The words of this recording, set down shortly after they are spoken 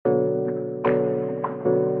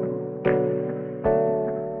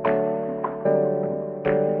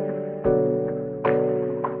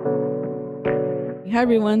Hi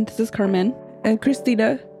everyone, this is Carmen. And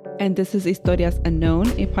Christina. And this is Historias Unknown,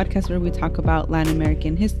 a podcast where we talk about Latin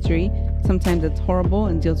American history. Sometimes it's horrible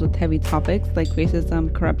and deals with heavy topics like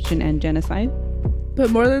racism, corruption, and genocide. But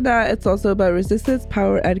more than that, it's also about resistance,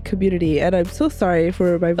 power, and community. And I'm so sorry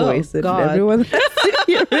for my voice and everyone that's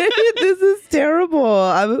hearing it. This is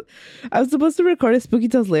terrible. I'm supposed to record a Spooky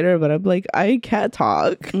Tales later, but I'm like, I can't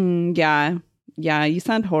talk. Yeah, you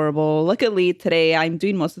sound horrible. Luckily, today I'm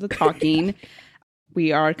doing most of the talking.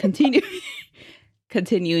 We are continuing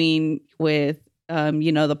with,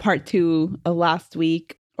 the part 2 of last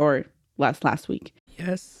week or last week.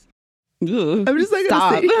 Yes. Ugh, I'm just like,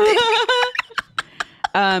 stop.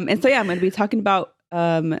 And so, I'm going to be talking about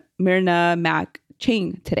Myrna, Mack,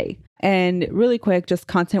 Chang today. And really quick, just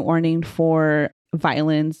content warning for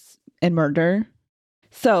violence and murder.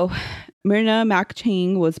 So, Myrna Mack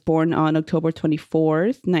Chang was born on October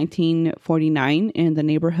 24th, 1949 in the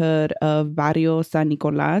neighborhood of Barrio San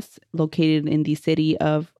Nicolas, located in the city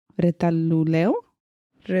of Retaluleu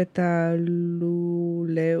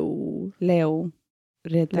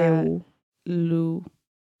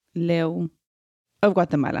of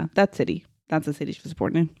Guatemala. That's the city she was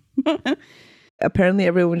born in. Apparently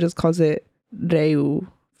everyone just calls it Reu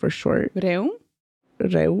for short. Reu?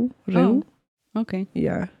 Reu. Okay.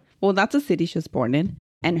 Yeah. Well, that's the city she was born in.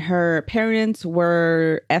 And her parents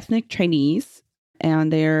were ethnic Chinese,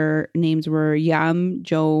 and their names were Yam,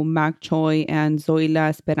 Joe, Mac Choi, and Zoila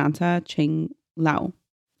Esperanza Cheng Lao.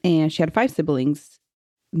 And she had 5 siblings,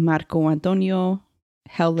 Marco Antonio,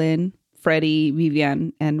 Helen, Freddie,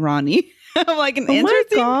 Vivian, and Ronnie. Like an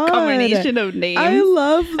interesting combination of names. I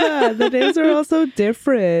love that. The names are all so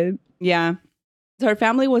different. Yeah. So her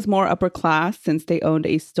family was more upper class since they owned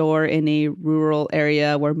a store in a rural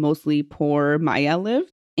area where mostly poor Maya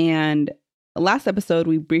lived. And last episode,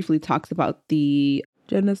 we briefly talked about the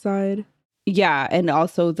genocide. Yeah. And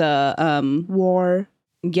also the war.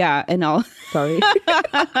 Yeah. And all. Sorry.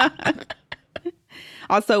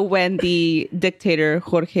 Also, when the dictator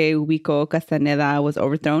Jorge Ubico Castaneda was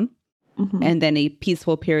overthrown, and then a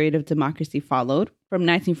peaceful period of democracy followed from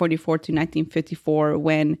 1944 to 1954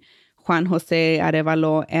 when Juan Jose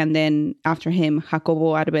Arevalo and then after him,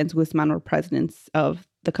 Jacobo Arbenz Guzman were presidents of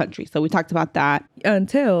the country. So we talked about that.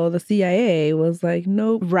 Until the CIA was like,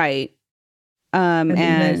 nope. Right. And the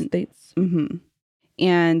United States.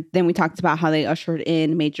 And then we talked about how they ushered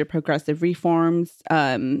in major progressive reforms.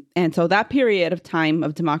 And so that period of time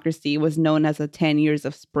of democracy was known as the 10 years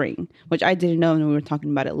of spring, which I didn't know when we were talking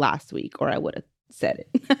about it last week, or I would have said it.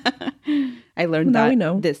 I learned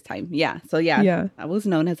that this time. Yeah. So that was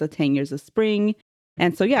known as the 10 years of spring.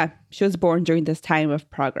 And so, she was born during this time of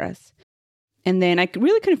progress. And then I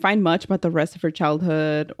really couldn't find much about the rest of her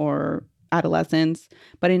childhood or adolescence.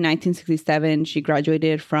 But in 1967, she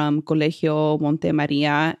graduated from Colegio Monte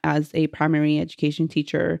Maria as a primary education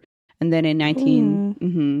teacher. And then in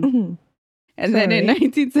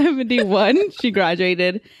 1971, she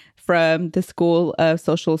graduated from the School of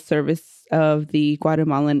Social Service of the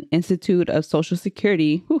Guatemalan Institute of Social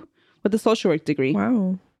Security with a social work degree.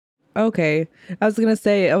 Wow. Okay. I was going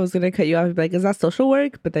to cut you off and be like, is that social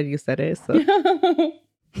work? But then you said it. So.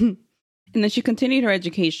 And then she continued her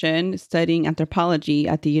education studying anthropology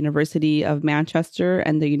at the University of Manchester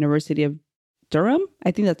and the University of Durham.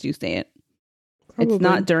 I think that's how you say it. Probably. It's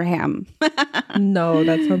not Durham. No,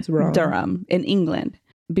 that sounds wrong. Durham in England.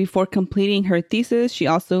 Before completing her thesis, she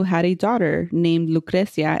also had a daughter named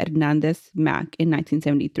Lucrecia Hernandez Mack in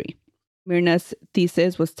 1973. Myrna's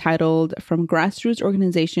thesis was titled From Grassroots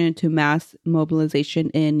Organization to Mass Mobilization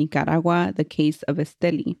in Nicaragua, the Case of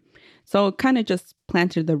Esteli. So it kind of just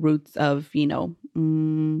planted the roots of,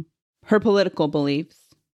 her political beliefs.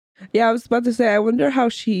 Yeah, I was about to say, I wonder how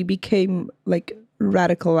she became like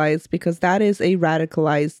radicalized, because that is a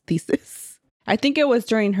radicalized thesis. I think it was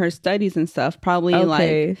during her studies and stuff. Probably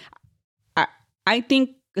I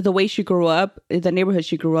think the way she grew up, the neighborhood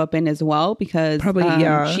she grew up in as well, because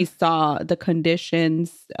she saw the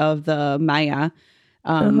conditions of the Maya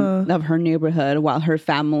of her neighborhood while her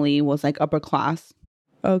family was like upper class.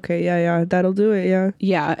 Okay, yeah, that'll do it, yeah.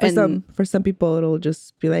 Yeah. For some people, it'll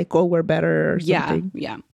just be like, oh, we're better or something.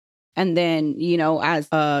 Yeah. And then, as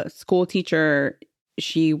a school teacher,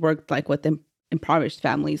 she worked like with impoverished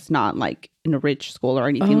families, not like in a rich school or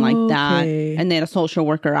anything like that. And then a social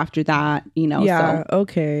worker after that, Yeah, so.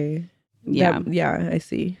 Okay. Yeah. I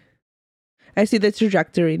see. I see the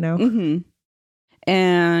trajectory now.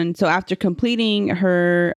 And so after completing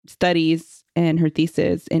her studies and her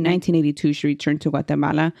thesis in 1982, she returned to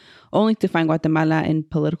Guatemala, only to find Guatemala in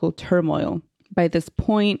political turmoil. By this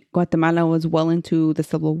point, Guatemala was well into the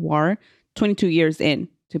Civil War, 22 years in,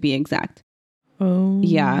 to be exact. Oh.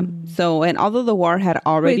 Yeah. So, and although the war had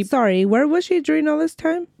already... Wait, sorry. Where was she during all this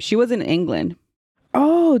time? She was in England.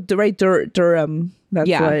 Oh, right. Durham. That's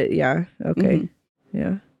what. Yeah. Okay. Mm-hmm.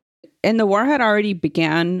 Yeah. And the war had already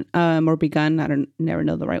begun. I never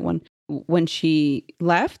know the right one. When she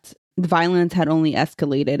left, the violence had only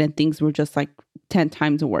escalated and things were just like 10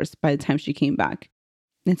 times worse by the time she came back.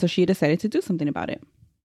 And so she decided to do something about it.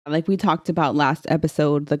 Like we talked about last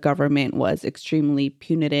episode, the government was extremely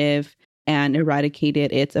punitive and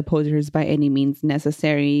eradicated its opposers by any means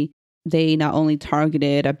necessary. They not only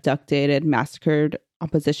targeted, abducted, and massacred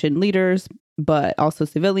opposition leaders, but also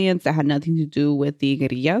civilians that had nothing to do with the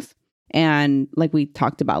guerrillas. And like we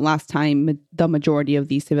talked about last time, the majority of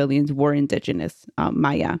these civilians were indigenous,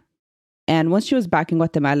 Maya. And once she was back in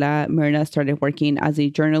Guatemala, Myrna started working as a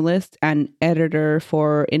journalist and editor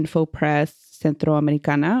for Info Press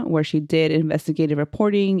Centroamericana, where she did investigative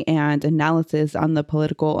reporting and analysis on the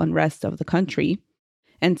political unrest of the country.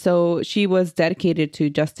 And so she was dedicated to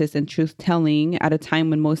justice and truth-telling at a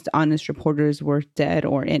time when most honest reporters were dead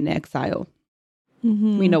or in exile.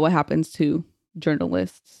 Mm-hmm. We know what happens to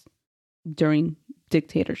journalists during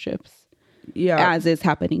dictatorships, as is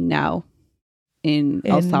happening now in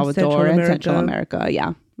El Salvador and Central America.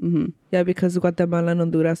 Yeah. Mm-hmm. Yeah, because Guatemala and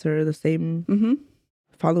Honduras are the same,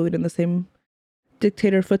 following in the same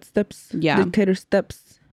dictator footsteps. Yeah. Dictator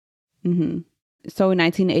steps. Mm-hmm. So in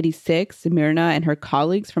 1986, Myrna and her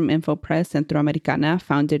colleagues from Info Press Centroamericana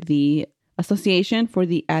founded the Association for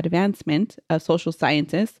the Advancement of Social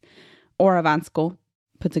Scientists, or Avansco,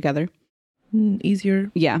 put together.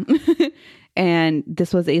 Easier. Yeah. And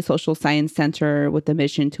this was a social science center with the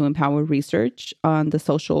mission to empower research on the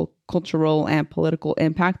social, cultural, and political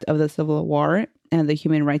impact of the Civil War and the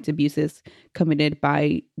human rights abuses committed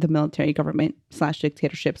by the military government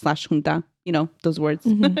 /dictatorship /junta. You know, those words.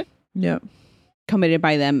 Mm-hmm. Yeah. Committed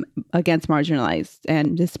by them against marginalized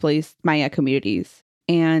and displaced Maya communities.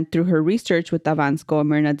 And through her research with Avansco,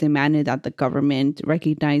 Myrna demanded that the government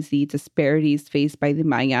recognize the disparities faced by the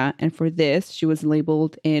Maya. And for this, she was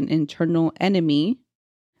labeled an internal enemy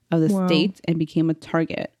of the state and became a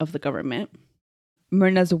target of the government.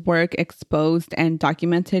 Myrna's work exposed and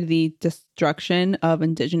documented the destruction of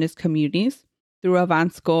indigenous communities. Through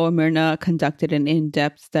Avansco, Myrna conducted an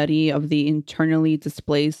in-depth study of the internally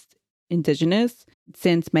displaced indigenous,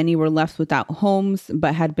 since many were left without homes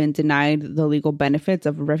but had been denied the legal benefits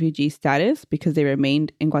of refugee status because they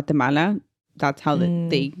remained in Guatemala. That's how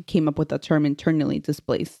they came up with the term internally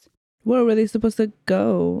displaced. Where were they supposed to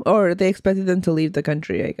go? Or they expected them to leave the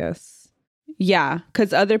country, I guess. Yeah,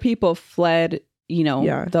 because other people fled,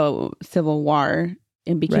 the Civil War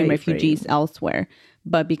and became refugees elsewhere.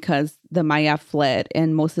 But because the Maya fled,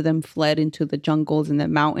 and most of them fled into the jungles and the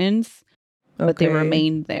mountains, but they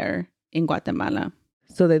remained there in Guatemala.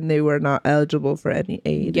 So then they were not eligible for any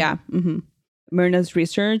aid. Yeah. Mm-hmm. Myrna's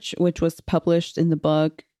research, which was published in the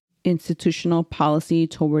book Institutional Policy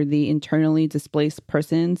Toward the Internally Displaced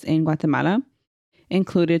Persons in Guatemala,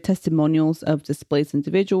 included testimonials of displaced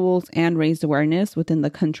individuals and raised awareness within the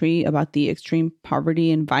country about the extreme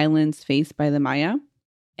poverty and violence faced by the Maya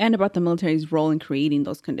and about the military's role in creating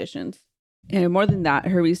those conditions. And more than that,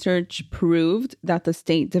 her research proved that the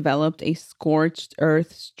state developed a scorched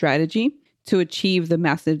earth strategy to achieve the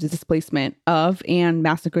massive displacement of and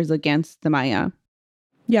massacres against the Maya.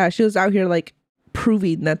 Yeah, she was out here like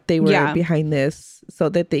proving that they were behind this so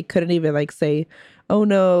that they couldn't even like say, oh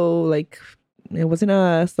no, like it wasn't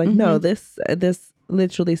us. Like, no, this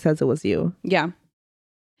literally says it was you. Yeah.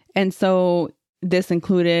 And so this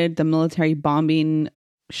included the military bombing,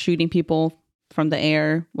 shooting people from the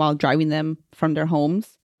air while driving them from their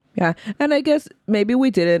homes. Yeah. And I guess maybe we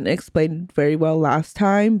didn't explain very well last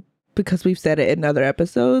time because we've said it in other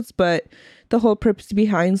episodes, but the whole purpose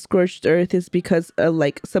behind Scorched Earth is because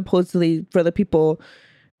like supposedly for the people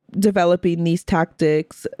developing these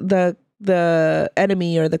tactics, the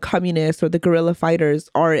enemy or the communists or the guerrilla fighters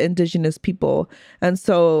are indigenous people. And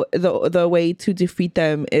so the way to defeat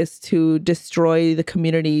them is to destroy the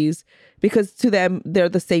communities, because to them, they're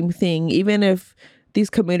the same thing. Even if these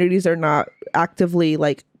communities are not actively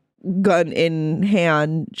like gun in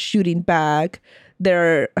hand shooting back,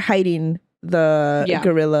 they're hiding the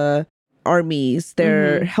guerrilla armies.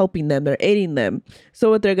 They're helping them. They're aiding them.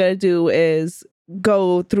 So what they're going to do is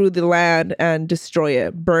go through the land and destroy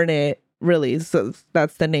it, burn it, really. So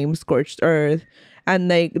that's the name Scorched Earth.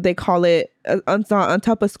 And they call it, on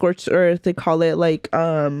top of Scorched Earth, they call it like,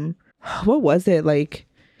 what was it? Like,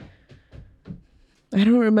 I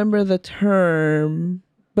don't remember the term,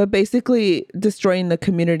 but basically destroying the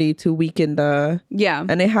community to weaken the... Yeah.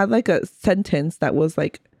 And it had like a sentence that was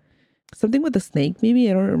like Something with a snake, maybe?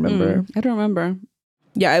 I don't remember. I don't remember.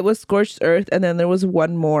 Yeah, it was scorched earth. And then there was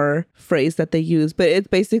one more phrase that they used. But it's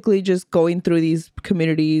basically just going through these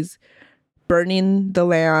communities, burning the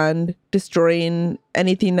land, destroying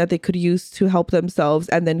anything that they could use to help themselves,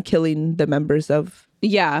 and then killing the members of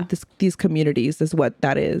these communities is what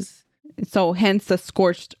that is. So hence the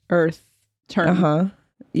scorched earth term.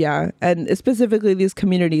 Yeah. And specifically these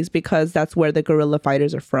communities, because that's where the guerrilla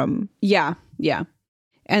fighters are from. Yeah.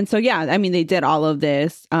 And so, I mean, they did all of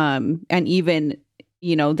this. And even,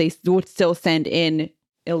 they would still send in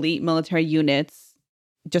elite military units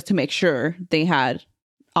just to make sure they had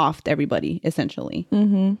offed everybody, essentially.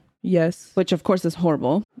 Yes. Which, of course, is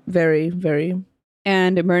horrible. Very, very.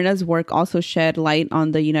 And Myrna's work also shed light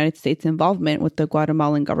on the United States' involvement with the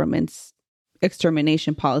Guatemalan government's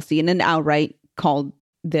extermination policy, and then outright called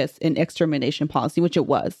this an extermination policy, which it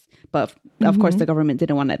was. But of course, the government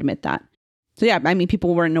didn't want to admit that. So, I mean,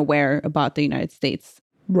 people weren't aware about the United States'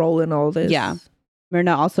 role in all this. Yeah.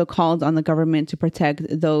 Myrna also called on the government to protect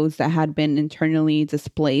those that had been internally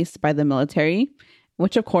displaced by the military,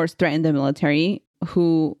 which, of course, threatened the military,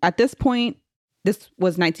 who at this point, this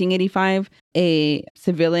was 1985, a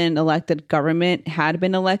civilian elected government had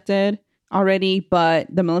been elected already, but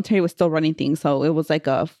the military was still running things. So it was like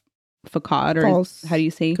a facade, or false how do you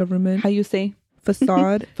say? Government. How you say?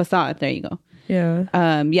 Facade. Facade. There you go.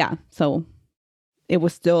 Yeah. So it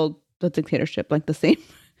was still the dictatorship, like the same.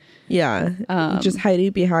 Yeah. Just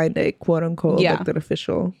hiding behind a quote unquote elected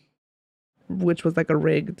official, which was like a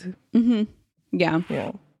rigged. Yeah.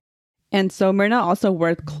 Yeah. And so Myrna also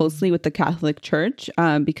worked closely with the Catholic Church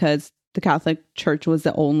because the Catholic Church was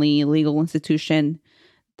the only legal institution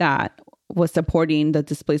that was supporting the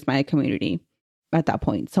displaced Maya community at that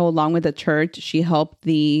point. So along with the church, she helped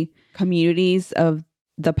the communities of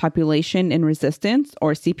the population in resistance,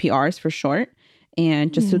 or CPRs for short.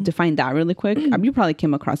 And just to define that really quick, you probably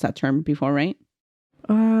came across that term before, right?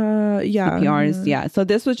 Yeah. CPRs, yeah. So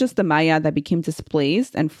this was just the Maya that became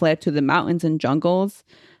displaced and fled to the mountains and jungles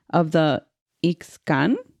of the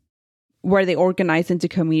Ixcan, where they organized into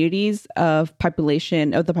communities of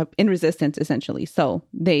population of in resistance, essentially. So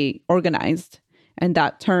they organized, and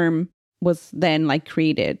that term was then like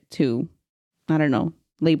created to, I don't know,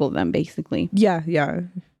 label them basically. Yeah.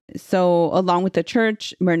 So along with the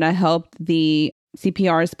church, Myrna helped the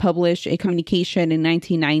CPRs publish a communication in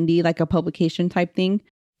 1990, like a publication type thing.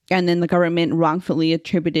 And then the government wrongfully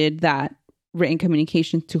attributed that written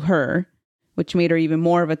communication to her, which made her even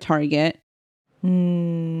more of a target.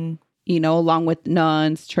 Along with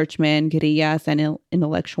nuns, churchmen, guerrillas, and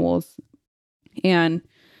intellectuals. And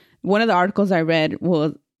one of the articles I read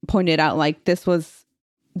pointed out like this was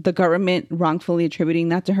the government wrongfully attributing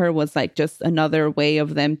that to her was like just another way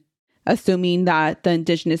of them assuming that the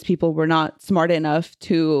indigenous people were not smart enough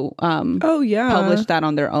to publish that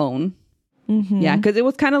on their own. Yeah, because it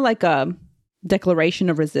was kind of like a declaration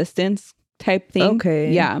of resistance type thing.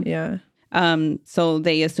 Okay. Yeah. So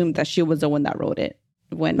they assumed that she was the one that wrote it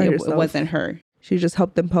when it wasn't her. She just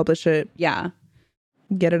helped them publish it. Yeah.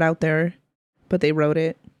 Get it out there. But they wrote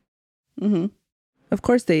it. Of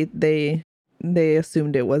course they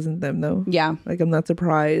assumed it wasn't them though. Yeah. Like, I'm not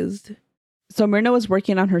surprised. So Myrna was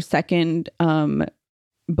working on her second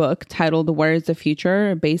book titled Where is the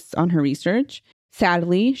Future, based on her research.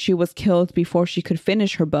 Sadly, she was killed before she could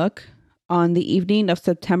finish her book on the evening of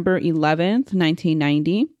September 11th,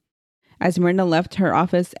 1990. As Myrna left her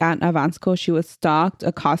office at Avansco, she was stalked,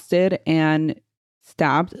 accosted, and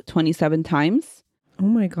stabbed 27 times. Oh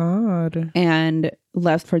my God. And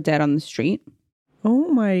left for dead on the street. Oh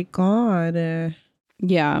my God.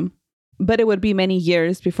 Yeah. But it would be many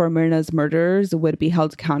years before Myrna's murderers would be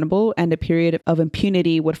held accountable, and a period of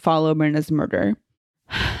impunity would follow Myrna's murder.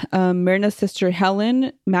 Myrna's sister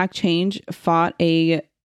Helen, Mack Chang, fought a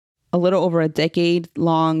little over a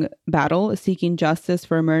decade-long battle seeking justice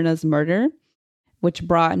for Myrna's murder, which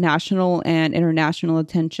brought national and international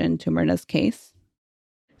attention to Myrna's case.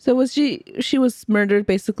 So was she was murdered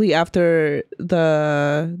basically after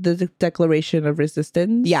the declaration of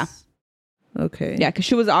resistance? Yeah. Okay. Yeah, because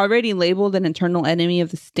she was already labeled an internal enemy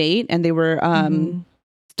of the state, and they were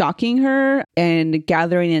stalking her and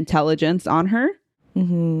gathering intelligence on her.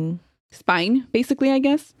 Spying, basically, I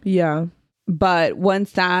guess. Yeah. But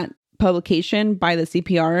once that publication by the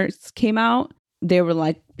CPRs came out, they were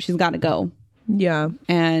like, she's got to go. Yeah.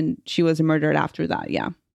 And she was murdered after that. Yeah.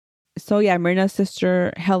 So yeah, Myrna's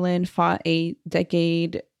sister Helen fought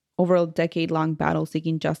over a decade-long battle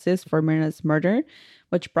seeking justice for Myrna's murder,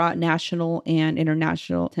 which brought national and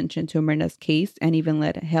international attention to Myrna's case, and even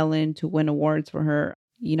led Helen to win awards for her,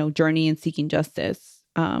 journey in seeking justice,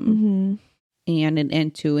 and an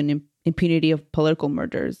end to an impunity of political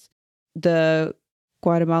murders. The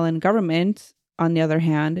Guatemalan government, on the other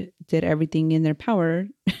hand, did everything in their power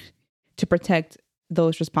to protect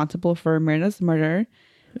those responsible for Myrna's murder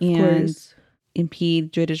and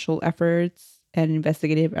impede judicial efforts and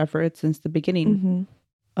investigative efforts since the beginning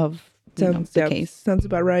of the case. Sounds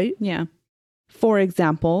about right. Yeah. For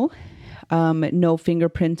example, no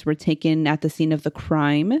fingerprints were taken at the scene of the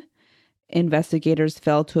crime. Investigators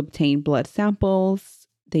failed to obtain blood samples.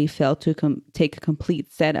 They failed to take a complete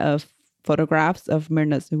set of photographs of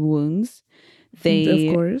Myrna's wounds.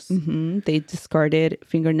 Of course. They discarded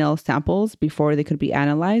fingernail samples before they could be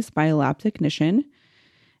analyzed by a lab technician.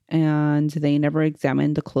 And they never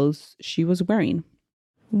examined the clothes she was wearing.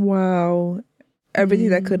 Wow. Everything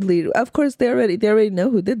that could lead. Of course, they already know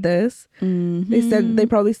who did this. They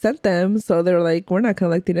probably sent them. So they're like, we're not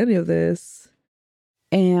collecting any of this.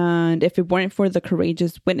 And if it weren't for the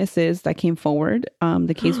courageous witnesses that came forward,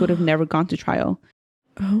 the case would have never gone to trial.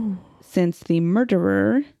 Oh. Since the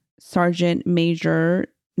murderer, Sergeant Major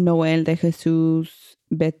Noel de Jesus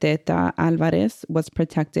Beteta Alvarez, was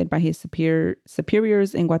protected by his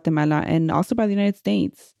superiors in Guatemala and also by the United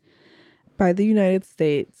States. By the United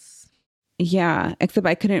States. Yeah, except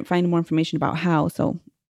I couldn't find more information about how. So,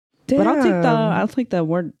 damn. But I'll take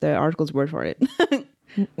the article's word for it.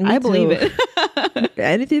 I believe it.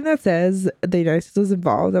 Anything that says the United States was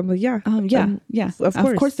involved, I'm like, yeah. Yeah. Of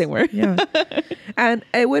course they were. Yeah. And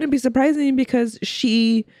it wouldn't be surprising because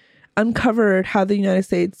she uncovered how the United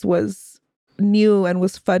States knew and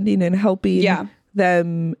was funding and helping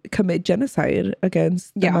them commit genocide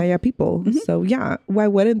against the Maya people. So why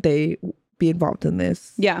wouldn't they be involved in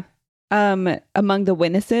this? Yeah. Among the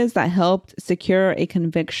witnesses that helped secure a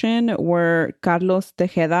conviction were Carlos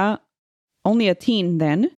Tejeda, only a teen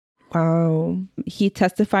then. Wow. He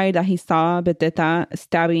testified that he saw Beteta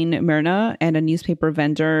stabbing Myrna, and a newspaper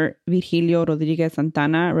vendor, Virgilio Rodriguez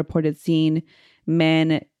Santana, reported seeing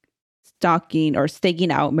men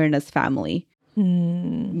staking out Myrna's family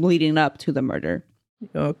leading up to the murder.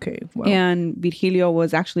 Okay. Wow. And Virgilio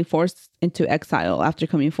was actually forced into exile after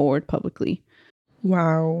coming forward publicly.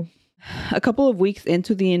 Wow. A couple of weeks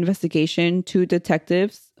into the investigation, two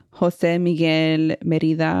detectives, Jose Miguel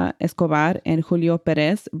Merida Escobar and Julio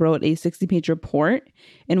Perez, wrote a 60-page report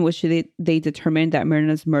in which they determined that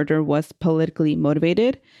Myrna's murder was politically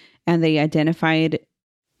motivated, and they identified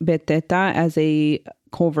Beteta as a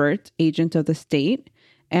covert agent of the state.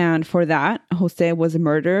 And for that, Jose was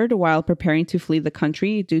murdered while preparing to flee the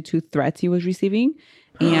country due to threats he was receiving,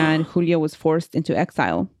 and Julio was forced into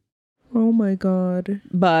exile. Oh my God.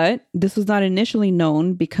 But this was not initially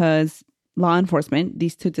known because law enforcement,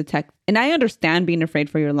 these two detectives, and I understand being afraid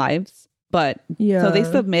for your lives, but so they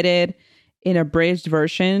submitted an abridged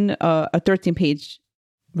version, a 13-page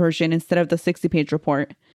version instead of the 60-page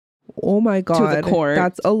report. Oh my God. To the court.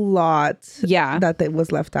 That's a lot. Yeah. That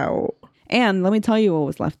was left out. And let me tell you what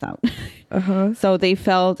was left out. So they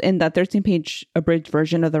felt in that 13-page abridged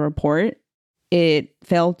version of the report, it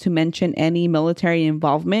failed to mention any military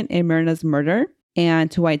involvement in Myrna's murder and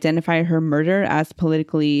to identify her murder as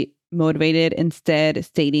politically motivated, instead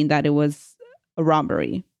stating that it was a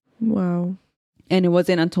robbery. Wow. And it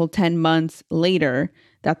wasn't until 10 months later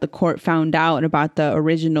that the court found out about the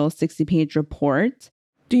original 60-page report.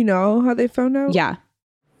 Do you know how they found out? Yeah.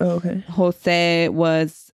 Oh, okay. Jose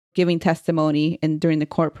was giving testimony during the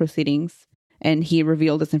court proceedings, and he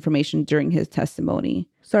revealed this information during his testimony.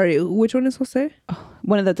 Sorry, which one is Jose?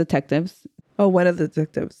 One of the detectives. Oh, one of the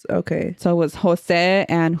detectives. Okay. So it was Jose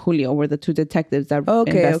and Julio were the two detectives that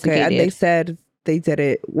investigated. Okay. And they said they did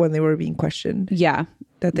it when they were being questioned. Yeah.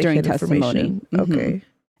 That they during had testimony. Okay.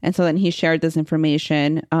 And so then he shared this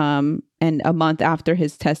information. And a month after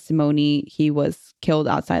his testimony, he was killed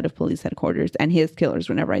outside of police headquarters, and his killers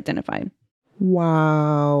were never identified.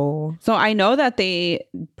 Wow. So I know that they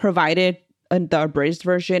provided the abridged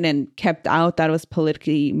version and kept out that it was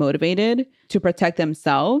politically motivated to protect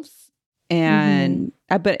themselves. And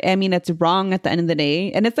but I mean, it's wrong at the end of the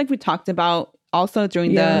day. And it's like we talked about also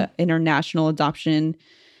during the international adoption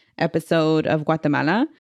episode of Guatemala,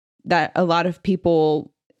 that a lot of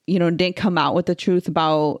people, didn't come out with the truth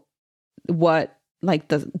about what like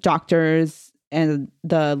the doctors and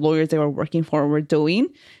the lawyers they were working for were doing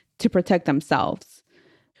to protect themselves.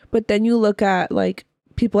 But then you look at like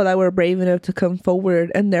people that were brave enough to come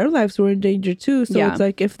forward and their lives were in danger too. So it's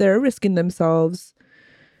like if they're risking themselves,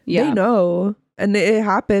 they know. And it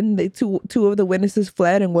happened. Two of the witnesses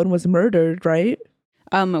fled and one was murdered, right?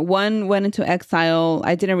 One went into exile.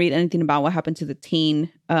 I didn't read anything about what happened to the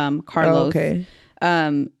teen, Carlos. Oh, okay.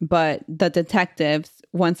 But the detectives,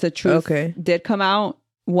 once the truth did come out,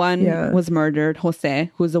 One was murdered,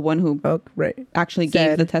 Jose, who's the one who actually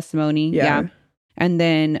gave the testimony. Yeah. And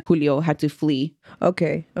then Julio had to flee.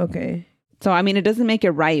 Okay. So, I mean, it doesn't make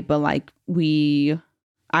it right, but like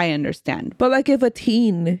I understand. But like if a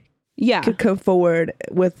teen could come forward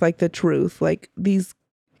with like the truth, like these,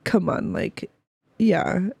 come on, like,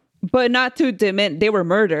 yeah. But not to diminish, they were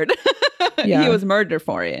murdered. He was murdered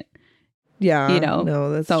for it. Yeah. You know?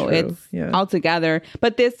 No, that's so true. It's altogether.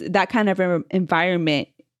 But that kind of environment,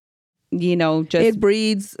 you know, just it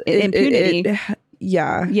breeds impunity.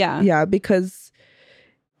 Yeah. Because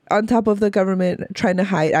on top of the government trying to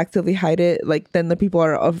actively hide it, like then the people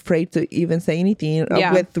are afraid to even say anything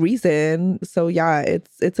with reason. So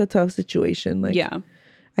it's a tough situation. Like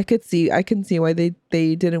I can see why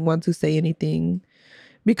they didn't want to say anything,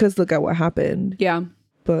 because look at what happened. Yeah.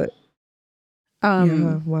 But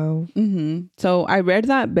wow. Mm-hmm. So I read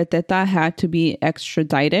that Beteta had to be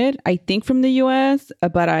extradited, I think from the US,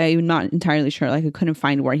 but I'm not entirely sure. Like I couldn't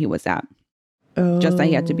find where he was at. Just that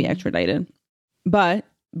he had to be extradited. But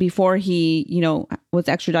before he, you know, was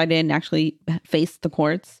extradited and actually faced the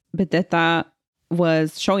courts, Beteta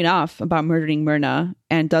was showing off about murdering Myrna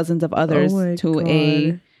and dozens of others before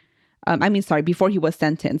he was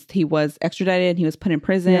sentenced. He was extradited and he was put in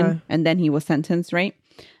prison and then he was sentenced, right?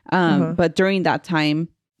 But during that time,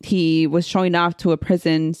 he was showing off to a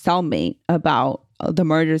prison cellmate about the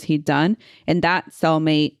murders he'd done. And that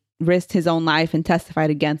cellmate risked his own life and testified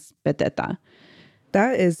against Beteta.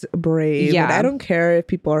 That is brave. Yeah. And I don't care if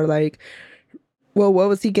people are like, well, what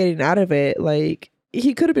was he getting out of it? Like,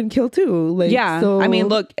 he could have been killed too. Like, so, I mean,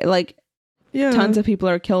 look, like, tons of people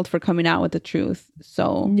are killed for coming out with the truth.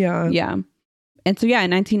 So, yeah. And so, in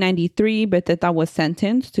 1993, Beteta was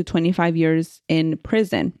sentenced to 25 years in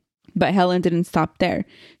prison. But Helen didn't stop there.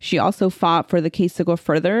 She also fought for the case to go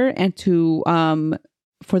further and to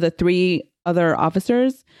for the 3 other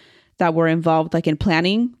officers that were involved, like in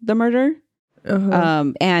planning the murder,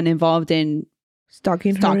 and involved in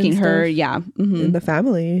stalking her. Yeah, in the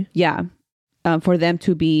family. Yeah, for them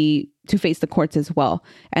to face the courts as well.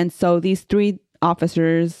 And so these 3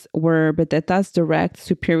 officers were Beteta's direct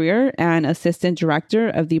superior and assistant director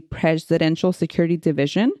of the Presidential Security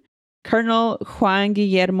Division, Colonel Juan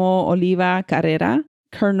Guillermo Oliva Carrera,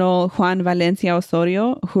 Colonel Juan Valencia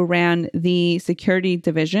Osorio, who ran the Security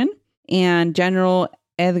Division, and General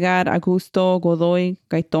Edgar Augusto Godoy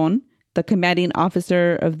Gaiton, the commanding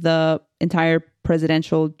officer of the entire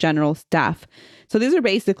presidential general staff. So these are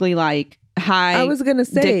basically like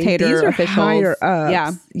dictator these are officials. Higher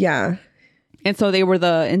ups. Yeah. And so they were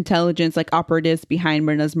the intelligence operatives behind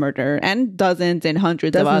Myrna's murder and dozens and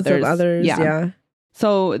hundreds of others. Yeah.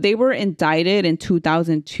 So they were indicted in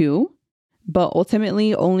 2002, but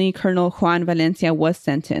ultimately only Colonel Juan Valencia was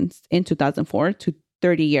sentenced in 2004 to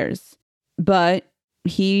 30 years. But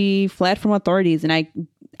he fled from authorities, and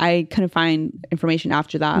I couldn't find information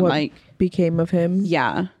after that. What became of him?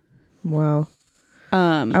 Yeah. Wow.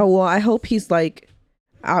 I hope he's like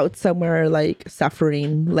out somewhere, like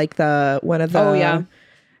suffering, like one of the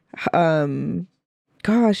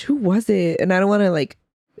gosh, who was it? And I don't want to like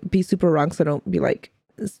be super wrong, so don't be like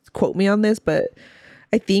quote me on this, but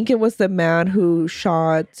I think it was the man who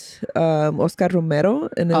shot Oscar Romero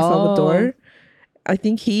in El Salvador. I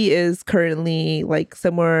think he is currently like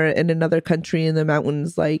somewhere in another country in the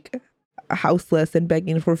mountains, like houseless and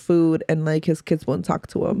begging for food, and like his kids won't talk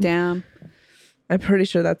to him. Damn. I'm pretty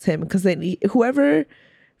sure that's him, because whoever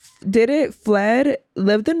did it fled,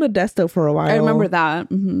 lived in Modesto for a while. I remember that.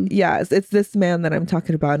 Mm-hmm. Yes, it's this man that I'm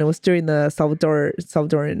talking about, and it was during the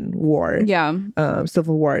Salvadoran War. Yeah,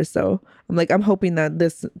 Civil War. So I'm hoping that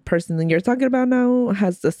this person that you're talking about now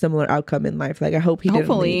has a similar outcome in life. Like I hope he didn't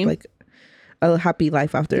leave like a happy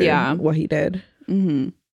life after what he did. Mm-hmm.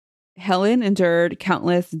 Helen endured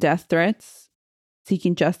countless death threats,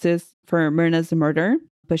 seeking justice for Myrna's murder.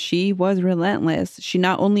 But she was relentless. She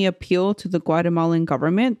not only appealed to the Guatemalan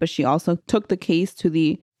government, but she also took the case to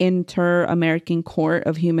the Inter-American Court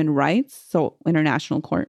of Human Rights, so international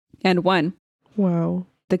court, and won. Wow.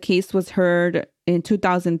 The case was heard in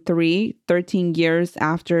 2003, 13 years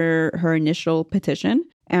after her initial petition.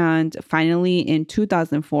 And finally, in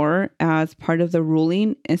 2004, as part of the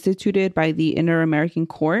ruling instituted by the Inter-American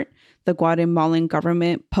Court, the Guatemalan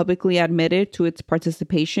government publicly admitted to its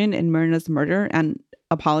participation in Myrna's murder and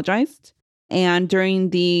apologized. And during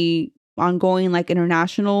the ongoing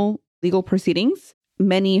international legal proceedings,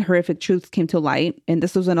 many horrific truths came to light. And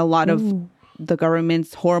this was when a lot of the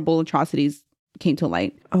government's horrible atrocities came to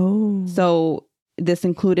light. So this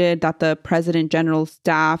included that the President General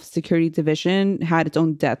Staff Security Division had its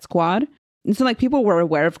own death squad. And so people were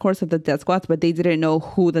aware, of course, of the death squads, but they didn't know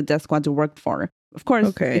who the death squads worked for. Of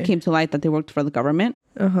course, it came to light that they worked for the government.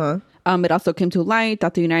 It also came to light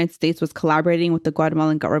that the United States was collaborating with the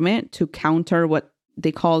Guatemalan government to counter what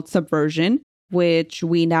they called subversion, which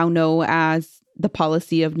we now know as the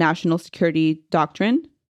policy of national security doctrine.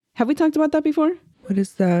 Have we talked about that before? What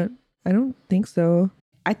is that? I don't think so.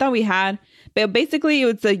 I thought we had, but basically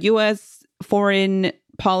it's a U.S. foreign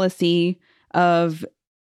policy of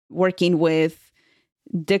working with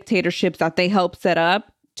dictatorships that they help set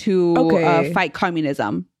up to fight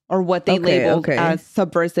communism, or what they labeled as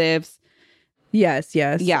subversives. Yes.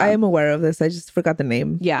 Yeah. I am aware of this. I just forgot the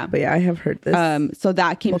name. Yeah. But yeah, I have heard this. So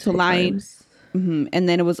that came to light. And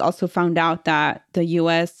then it was also found out that the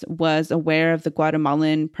U.S. was aware of the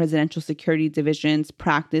Guatemalan Presidential Security Division's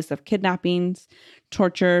practice of kidnappings,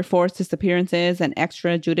 torture, forced disappearances, and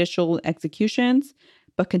extrajudicial executions,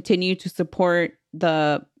 but continued to support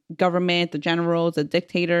the government, the generals, the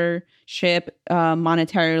dictatorship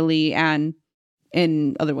monetarily and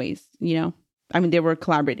in other ways, I mean, they were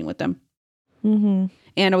collaborating with them. And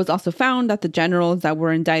it was also found that the generals that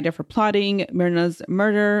were indicted for plotting Myrna's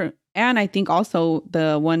murder, and I think also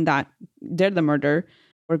the one that did the murder,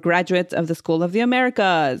 were graduates of the School of the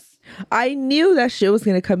Americas. I knew that shit was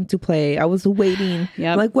going to come to play. I was waiting.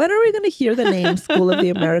 Yep. Like, when are we going to hear the name School of the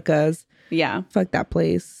Americas? Yeah. Fuck that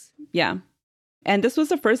place. Yeah. And this was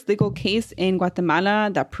the first legal case in Guatemala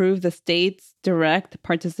that proved the state's direct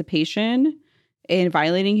participation in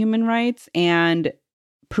violating human rights and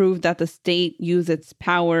proved that the state used its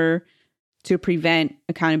power to prevent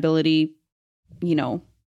accountability,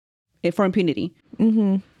 for impunity.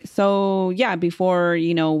 So, yeah, before,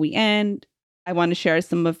 we end, I want to share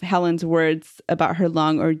some of Helen's words about her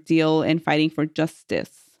long ordeal in fighting for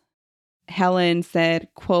justice. Helen said,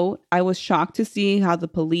 quote, "I was shocked to see how the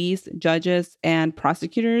police, judges, and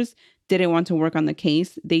prosecutors didn't want to work on the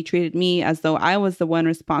case. They treated me as though I was the one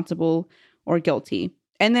responsible or guilty."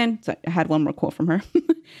 And then so I had one more quote from her.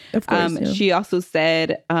 Of course. She also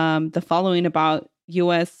said the following about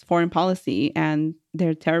U.S. foreign policy and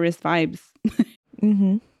their terrorist vibes.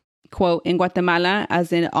 Quote, "In Guatemala,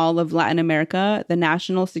 as in all of Latin America, the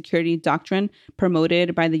national security doctrine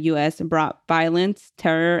promoted by the U.S. brought violence,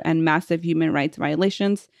 terror, and massive human rights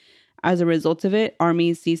violations. As a result of it,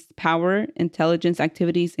 armies seized power, intelligence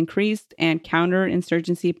activities increased, and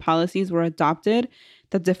counterinsurgency policies were adopted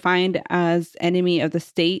that defined as enemy of the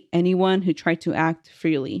state anyone who tried to act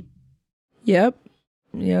freely." Yep.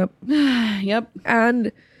 Yep.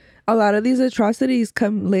 And a lot of these atrocities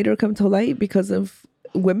come to light because of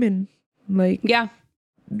women. Like, yeah,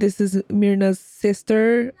 this is Myrna's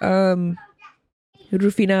sister,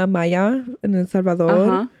 Rufina Maya in El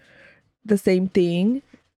Salvador. The same thing.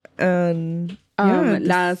 And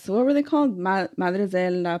what were they called? Madres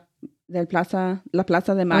del Plaza, La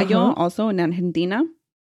Plaza de Mayo, also in Argentina.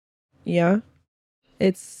 Yeah.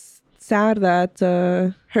 It's sad that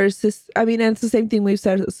her sister, I mean, and it's the same thing we've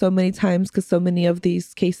said so many times, because so many of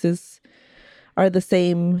these cases are the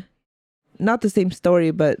same, not the same story,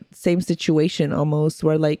 but same situation almost,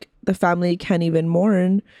 where like the family can't even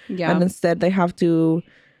mourn. Yeah. And instead they have to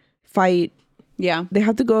fight. Yeah. They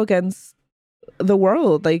have to go against the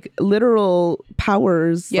world, like literal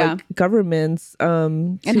powers, like governments.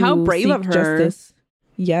 And how brave of her. Justice.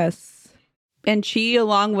 Yes. And she,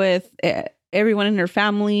 along with everyone in her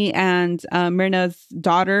family and Myrna's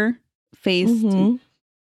daughter, faced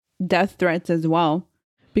death threats as well.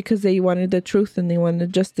 Because they wanted the truth and they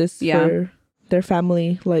wanted justice for their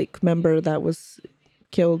family, like, member that was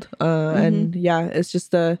killed. And it's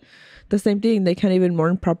just the same thing. They can't even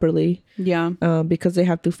mourn properly. Yeah. Because they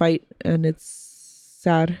have to fight, and it's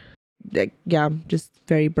sad. Just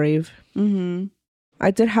very brave.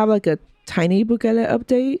 I did have like a tiny Bukele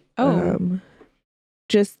update.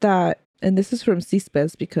 Just that, and this is from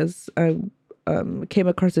CSPES, because I came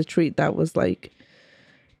across a tweet that was like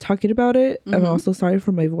talking about it. I'm also sorry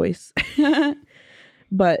for my voice. And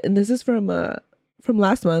this is from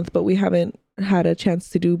last month, but we haven't had a chance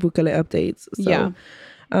to do Bukele updates. So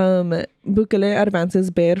Bukele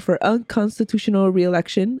advances bid for unconstitutional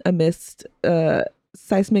re-election amidst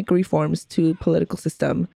seismic reforms to political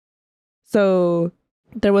system. So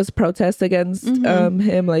there was protests against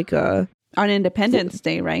him, like on Independence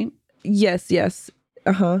Day, right? Yes.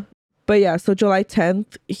 But yeah, so July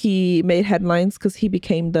 10th, he made headlines because he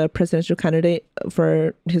became the presidential candidate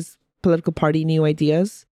for his political party, New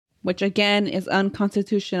Ideas. Which, again, is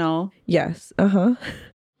unconstitutional. Yes.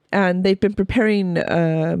 And they've been preparing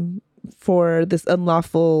for this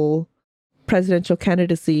unlawful presidential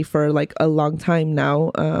candidacy for like a long time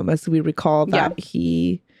now. As we recall that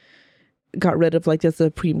he got rid of like the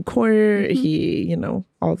Supreme Court. He,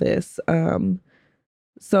 all this.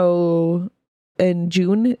 So in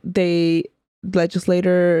June,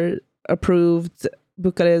 legislator approved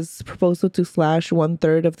Bukele's proposal to slash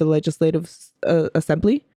 1/3 of the legislative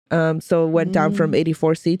assembly. So it went down from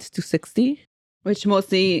 84 seats to 60. Which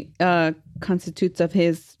mostly constitutes of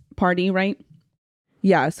his party, right?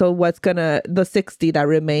 Yeah, so the 60 that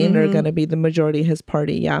remain are gonna be the majority of his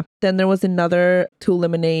party, yeah. Then there was another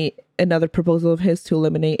proposal of his to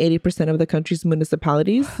eliminate 80% of the country's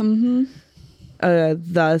municipalities.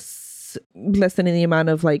 Thus lessening the amount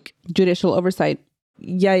of like judicial oversight.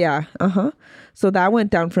 Yeah. So that went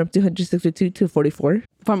down from 262 to 44.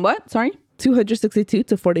 From what? Sorry? 262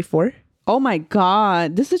 to 44. Oh my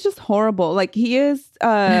God. This is just horrible. Like he is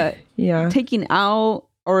taking out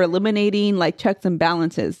or eliminating like checks and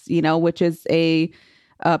balances, which is a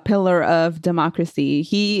pillar of democracy.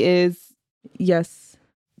 He is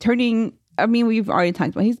turning, we've already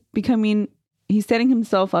talked about, he's setting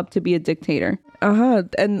himself up to be a dictator.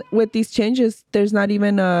 And with these changes, there's not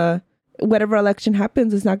even whatever election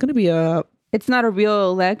happens, it's not going to be it's not a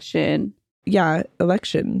real election. Yeah,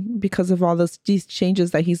 election, because of all these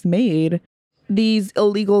changes that he's made, these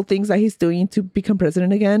illegal things that he's doing to become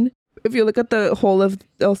president again. If you look at the whole of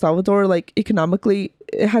El Salvador, like economically,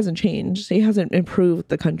 it hasn't changed. He hasn't improved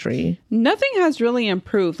the country. Nothing has really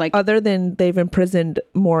improved, like other than they've imprisoned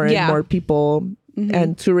more and more people,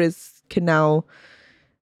 and tourists can now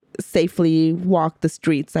safely walk the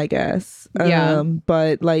streets, I guess.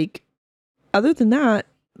 But like, other than that,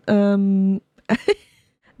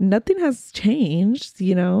 nothing has changed,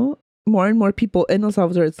 More and more people in El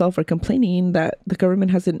Salvador itself are complaining that the government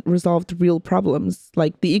hasn't resolved real problems,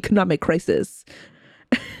 like the economic crisis.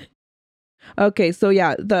 Okay, so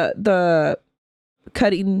yeah, the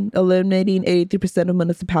eliminating 83% of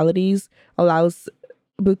municipalities allows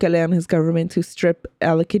Bukele and his government to strip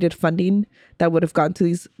allocated funding that would have gone to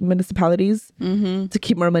these municipalities to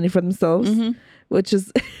keep more money for themselves, which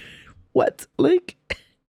is what? Like,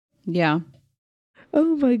 yeah.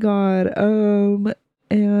 Oh my God.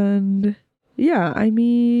 And yeah, I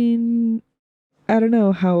don't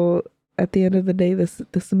know how at the end of the day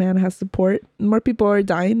this man has support. More people are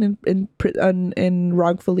dying and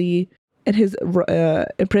wrongfully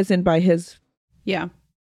imprisoned by his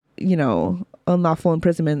unlawful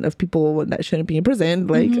imprisonment of people that shouldn't be imprisoned.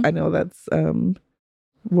 Like I know that's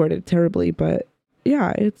worded terribly, but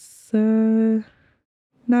yeah, it's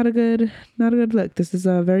not a good look. This is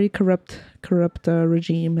a very corrupt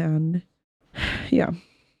regime, and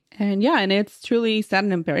and it's truly sad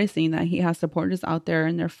and embarrassing that he has supporters out there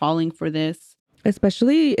and they're falling for this,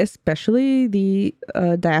 especially the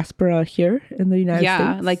diaspora here in the United States.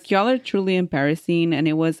 Yeah, like y'all are truly embarrassing. And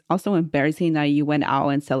it was also embarrassing that you went out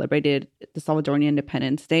and celebrated the Salvadorian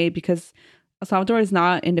Independence Day, because El Salvador is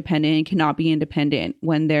not independent and cannot be independent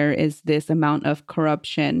when there is this amount of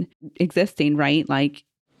corruption existing, right? Like,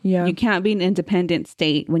 you can't be an independent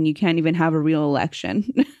state when you can't even have a real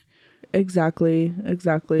election. Exactly.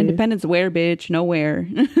 Independence where, bitch? Nowhere.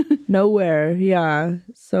 Nowhere. Yeah.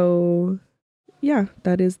 So, yeah,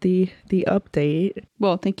 that is the update.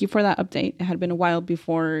 Well, thank you for that update. It had been a while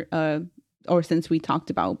before or since we talked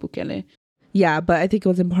about Bukele. Yeah, but I think it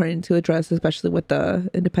was important to address, especially with the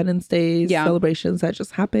Independence Day celebrations that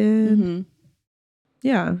just happened.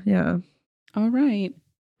 Yeah. All right.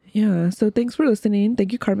 Yeah. So thanks for listening.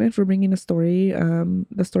 Thank you, Carmen, for bringing the story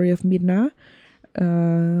of Myrna.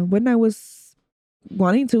 When I was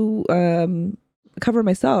wanting to cover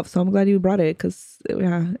myself, so I'm glad you brought it, because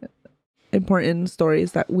important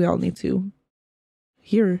stories that we all need to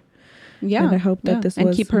hear. Yeah, and I hope that this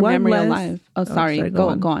was keep her memory alive. Oh, sorry. Go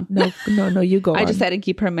on. No, you go. I just said to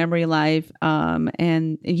keep her memory alive.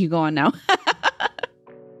 And you go on now.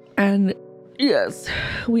 And yes,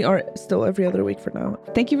 we are still every other week for now.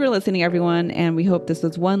 Thank you for listening, everyone, and we hope this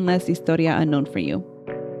was one less historia unknown for you.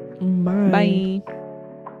 Bye. Bye.